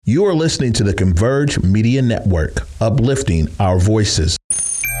You are listening to the Converge Media Network, uplifting our voices. I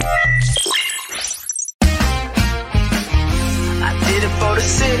did it for the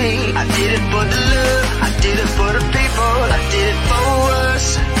city, I did it for the love, I did it for the people, I did it for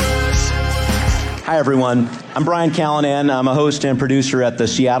us. Hi everyone, I'm Brian Callanan. I'm a host and producer at the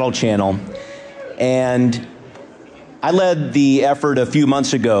Seattle Channel, and I led the effort a few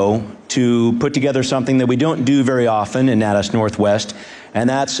months ago to put together something that we don't do very often in Natus Northwest, and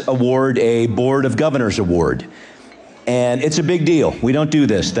that's award a Board of Governors Award. And it's a big deal. We don't do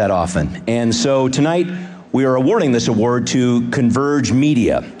this that often. And so tonight, we are awarding this award to Converge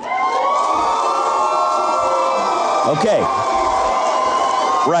Media. Okay.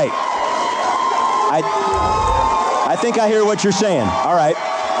 Right. I think I hear what you're saying. All right.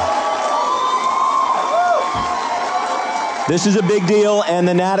 This is a big deal, and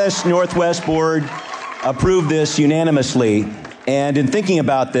the Natus Northwest Board approved this unanimously. And in thinking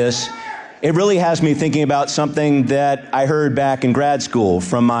about this, it really has me thinking about something that I heard back in grad school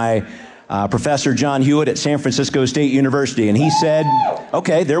from my professor, John Hewitt, at San Francisco State University. And he said,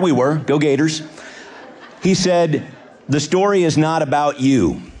 okay, there we were, go Gators. He said, the story is not about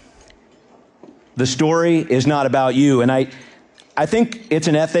you. The story is not about you. And I think it's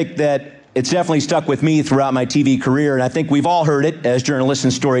an ethic that it's definitely stuck with me throughout my TV career, and I think we've all heard it as journalists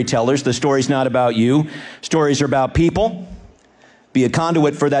and storytellers. The story's not about you. Stories are about people. Be a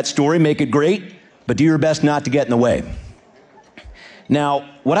conduit for that story, make it great, but do your best not to get in the way.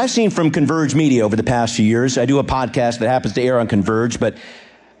 Now, what I've seen from Converge Media over the past few years, I do a podcast that happens to air on Converge, but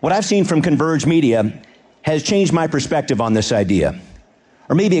what I've seen from Converge Media has changed my perspective on this idea,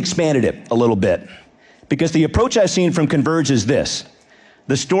 or maybe expanded it a little bit, because the approach I've seen from Converge is this.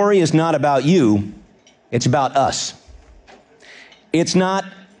 The story is not about you, it's about us. It's not,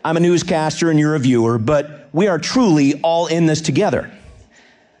 I'm a newscaster and you're a viewer, but we are truly all in this together.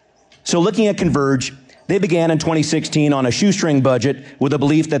 So looking at Converge, they began in 2016 on a shoestring budget with a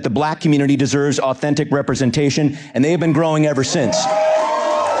belief that the black community deserves authentic representation, and they have been growing ever since.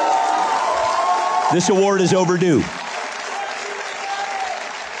 This award is overdue.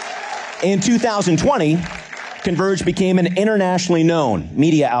 In 2020, Converge became an internationally known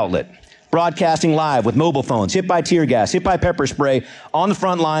media outlet, broadcasting live with mobile phones, hit by tear gas, hit by pepper spray, on the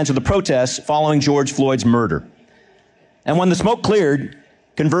front lines of the protests following George Floyd's murder. And when the smoke cleared,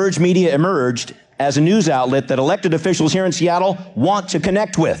 Converge Media emerged as a news outlet that elected officials here in Seattle want to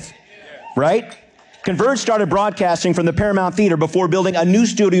connect with, right? Converge started broadcasting from the Paramount Theater before building a new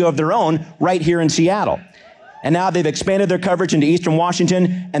studio of their own right here in Seattle. And now they've expanded their coverage into Eastern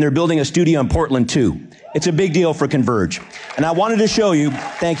Washington, and they're building a studio in Portland too. It's a big deal for Converge. And I wanted to show you,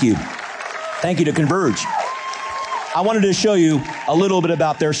 thank you to Converge. I wanted to show you a little bit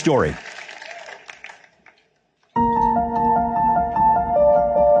about their story.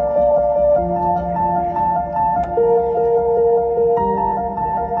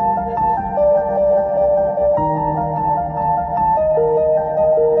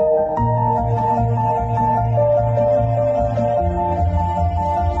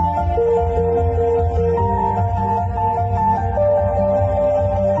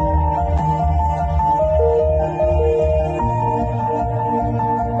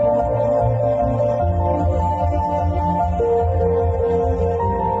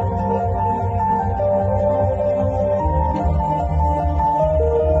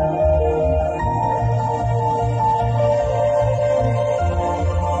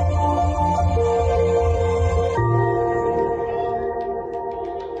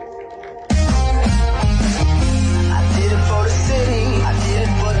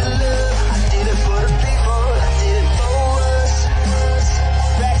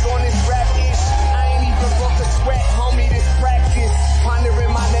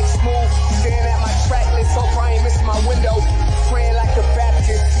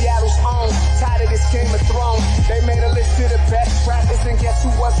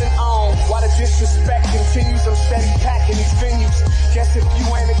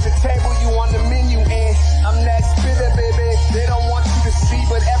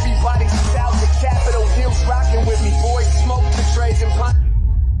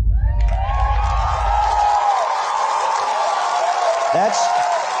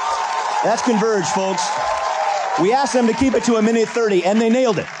 That's Converge, folks. We asked them to keep it to 1:30, and they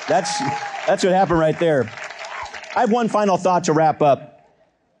nailed it. That's what happened right there. I have one final thought to wrap up.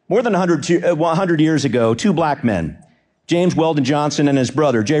 More than 100 years ago, two black men, James Weldon Johnson and his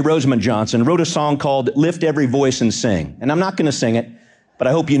brother, J. Rosamond Johnson, wrote a song called Lift Every Voice and Sing. And I'm not going to sing it, but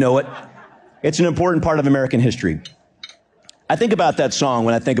I hope you know it. It's an important part of American history. I think about that song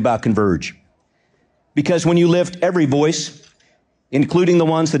when I think about Converge. Because when you lift every voice, including the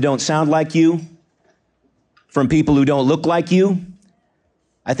ones that don't sound like you, from people who don't look like you,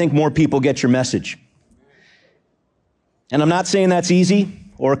 I think more people get your message. And I'm not saying that's easy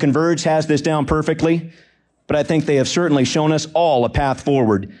or Converge has this down perfectly, but I think they have certainly shown us all a path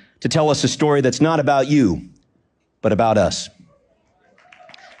forward to tell us a story that's not about you, but about us.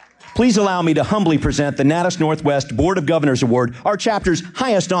 Please allow me to humbly present the Natus Northwest Board of Governors Award, our chapter's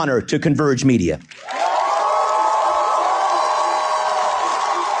highest honor to Converge Media.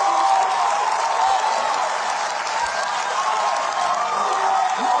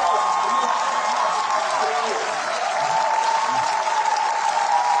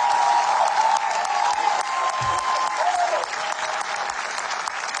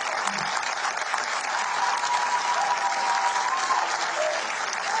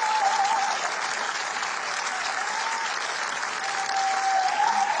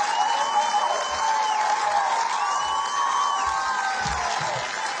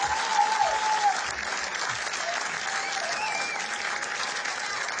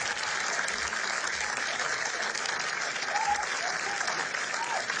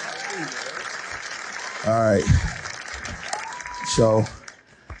 All right. So,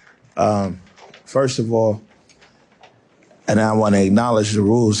 first of all, and I want to acknowledge the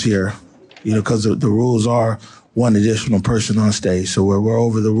rules here, because the rules are one additional person on stage. So we're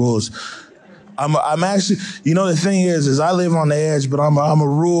over the rules. I'm actually, the thing is I live on the edge, but I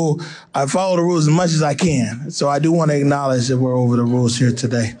follow the rules as much as I can. So I do want to acknowledge that we're over the rules here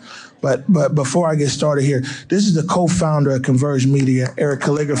today. But before I get started here, this is the co-founder of Converge Media, Eric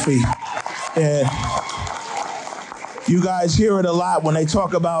Calligraphy. And you guys hear it a lot when they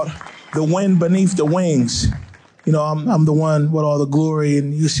talk about the wind beneath the wings. I'm the one with all the glory,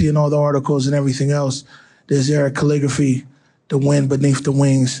 and you see in all the articles and everything else, there's Eric Calligraphy, the wind beneath the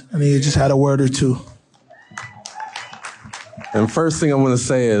wings. And he just had a word or two. And first thing I want to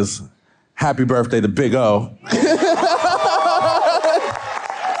say is, happy birthday to Big O.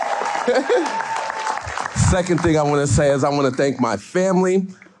 Second thing I want to say is I want to thank my family.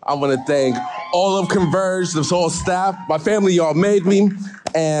 I want to thank all of Converge, this whole staff. My family, y'all made me.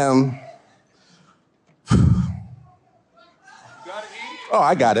 And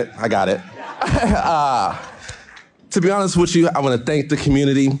I got it. To be honest with you, I want to thank the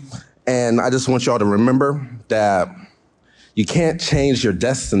community. And I just want y'all to remember that you can't change your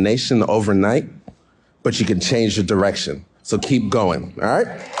destination overnight, but you can change your direction. So keep going, all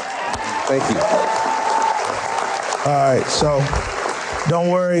right? Thank you. All right, so don't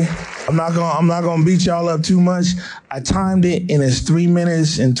worry. I'm not gonna beat y'all up too much. I timed it, and it's 3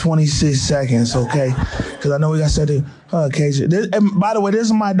 minutes and 26 seconds, okay? Because I know we got to do Acacia. And by the way, this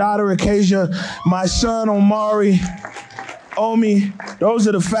is my daughter, Acacia, my son, Omari, Omi. Those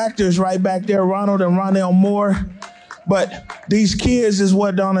are the factors right back there, Ronald and Ronell Moore. But these kids is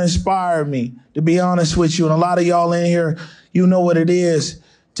what don't inspire me, to be honest with you. And a lot of y'all in here, you know what it is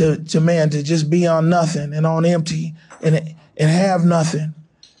to just be on nothing and on empty and have nothing.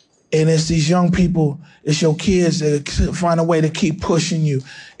 And it's these young people, it's your kids that find a way to keep pushing you.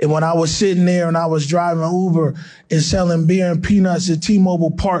 And when I was sitting there and I was driving Uber and selling beer and peanuts at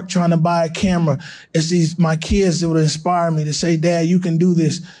T-Mobile Park trying to buy a camera, it's my kids that would inspire me to say, Dad, you can do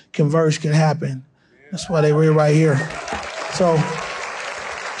this. Converge can happen. That's why they were right here. So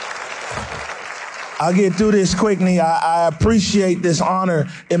I'll get through this quickly. I appreciate this honor.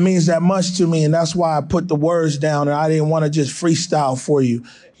 It means that much to me, and that's why I put the words down, and I didn't want to just freestyle for you.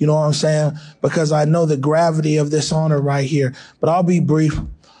 You know what I'm saying? Because I know the gravity of this honor right here. But I'll be brief.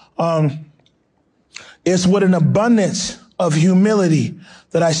 It's with an abundance of humility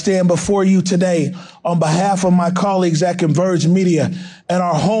that I stand before you today on behalf of my colleagues at Converge Media and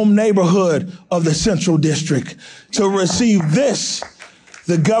our home neighborhood of the Central District to receive this,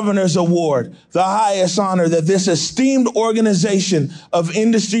 the Governor's Award, the highest honor that this esteemed organization of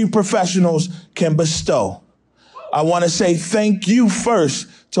industry professionals can bestow. I want to say thank you first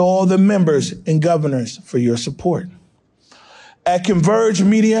to all the members and governors for your support. At Converge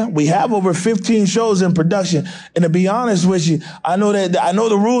Media, we have over 15 shows in production. And to be honest with you, I know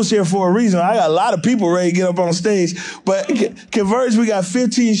the rules here for a reason. I got a lot of people ready to get up on stage. But Converge, we got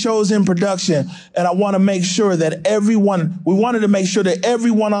 15 shows in production. And I want to make sure that we wanted to make sure that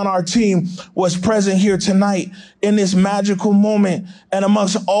everyone on our team was present here tonight in this magical moment. And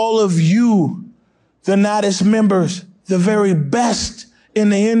amongst all of you, the Natus members, the very best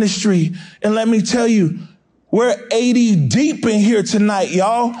in the industry. And let me tell you, we're 80 deep in here tonight,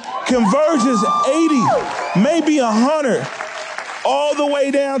 y'all. Converge is 80, maybe 100, all the way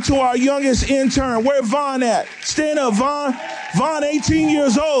down to our youngest intern. Where Vaughn at? Stand up, Vaughn. Vaughn, 18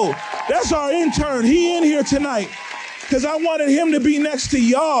 years old. That's our intern. He in here tonight. because I wanted him to be next to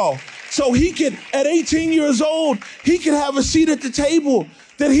y'all. So he could, at 18 years old, he could have a seat at the table,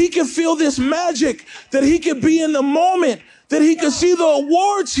 that he could feel this magic, that he could be in the moment, that he could see the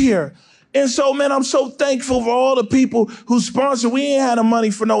awards here. And so, man, I'm so thankful for all the people who sponsored. We ain't had the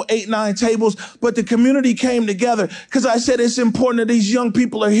money for no 8, 9 tables, but the community came together because I said it's important that these young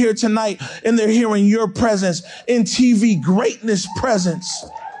people are here tonight and they're hearing your presence in TV greatness presence.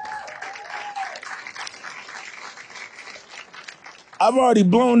 I've already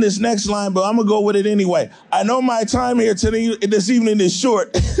blown this next line, but I'm going to go with it anyway. I know my time here today, this evening is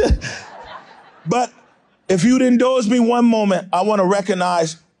short, but if you'd indulge me one moment, I want to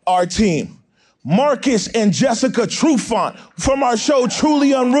recognize our team. Marcus and Jessica Trufant from our show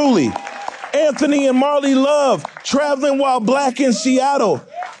Truly Unruly. Anthony and Marley Love, Traveling While Black in Seattle.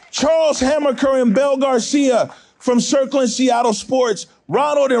 Charles Hammaker and Belle Garcia from Circling Seattle Sports.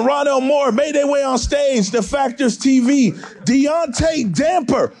 Ronald and Ronell Moore made their way on stage, The Factors TV. Deontay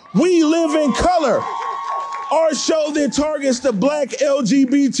Damper, We Live in Color. Our show that targets the Black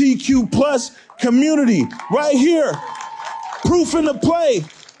LGBTQ plus community. Right here, Proof in the Play,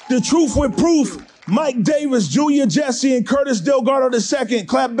 The Truth with Proof. Mike Davis, Julia Jesse, and Curtis Delgado II,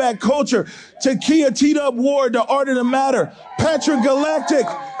 Clapback Culture. Takia T-Dub Ward, The Art of the Matter. Patrick Galactic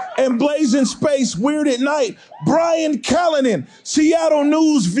and Blazing Space, Weird at Night. Brian Callanan, Seattle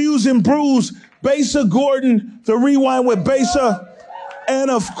News, Views and Brews. Besa Gordon, The Rewind with Besa.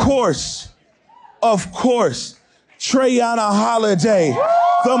 And of course, Trayana Holiday,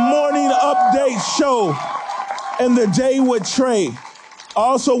 The Morning Update Show, and The Day with Trey. I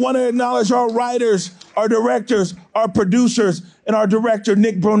also want to acknowledge our writers, our directors, our producers, and our director,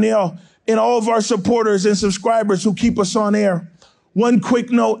 Nick Brunel, and all of our supporters and subscribers who keep us on air. One quick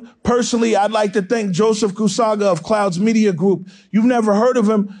note, personally, I'd like to thank Joseph Kusaga of Clouds Media Group. You've never heard of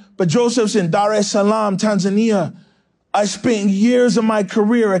him, but Joseph's in Dar es Salaam, Tanzania. I spent years of my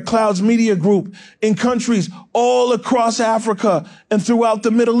career at Clouds Media Group in countries all across Africa and throughout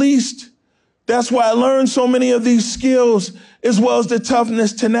the Middle East. That's why I learned so many of these skills, as well as the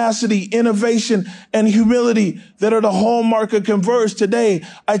toughness, tenacity, innovation, and humility that are the hallmark of Converge today.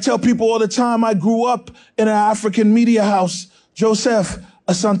 I tell people all the time, I grew up in an African media house. Joseph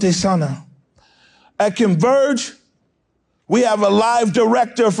Asante Sana. At Converge, we have a live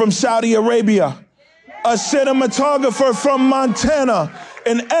director from Saudi Arabia, a cinematographer from Montana,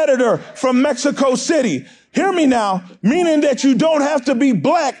 an editor from Mexico City. Hear me now, meaning that you don't have to be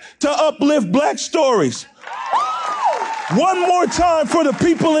black to uplift black stories. One more time for the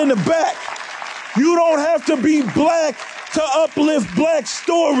people in the back. You don't have to be black to uplift black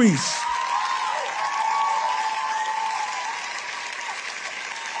stories.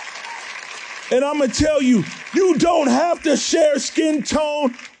 And I'm gonna tell you, you don't have to share skin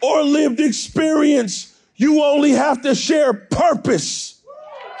tone or lived experience. You only have to share purpose.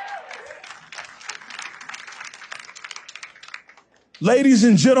 Ladies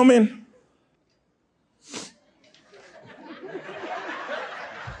and gentlemen,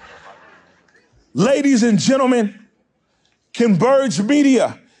 Converge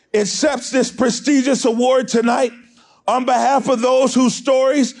Media accepts this prestigious award tonight on behalf of those whose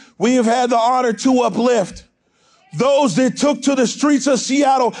stories we have had the honor to uplift. Those that took to the streets of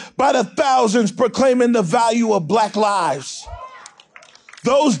Seattle by the thousands proclaiming the value of black lives.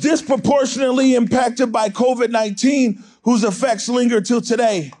 Those disproportionately impacted by COVID-19 whose effects linger till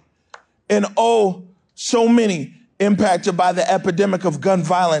today. And oh, so many impacted by the epidemic of gun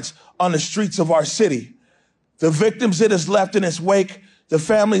violence on the streets of our city. The victims it has left in its wake, the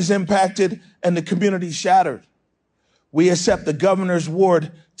families impacted, and the community shattered. We accept the governor's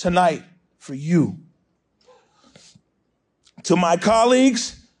award tonight for you. To my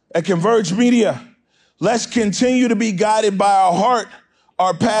colleagues at Converge Media, let's continue to be guided by our heart,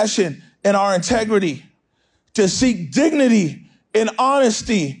 our passion, and our integrity to seek dignity and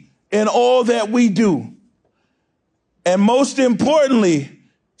honesty in all that we do. And most importantly,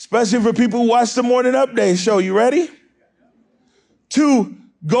 especially for people who watch the Morning Update show, you ready? To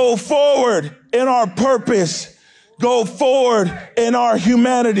go forward in our purpose, go forward in our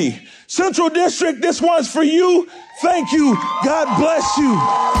humanity. Central District, this one's for you. Thank you. God bless you. I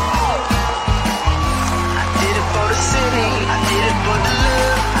did it for the city. I did it for the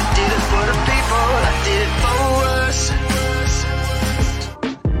love. I did it for the people. I did it for us.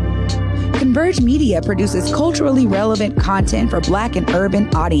 Converge Media produces culturally relevant content for Black and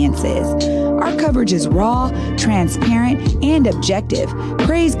urban audiences. Our coverage is raw, transparent, and objective,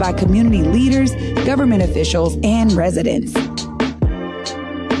 praised by community leaders, government officials, and residents.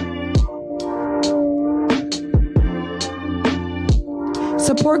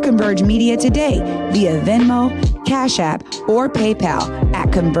 Support Converge Media today via Venmo, Cash App, or PayPal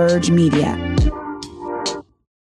at Converge Media.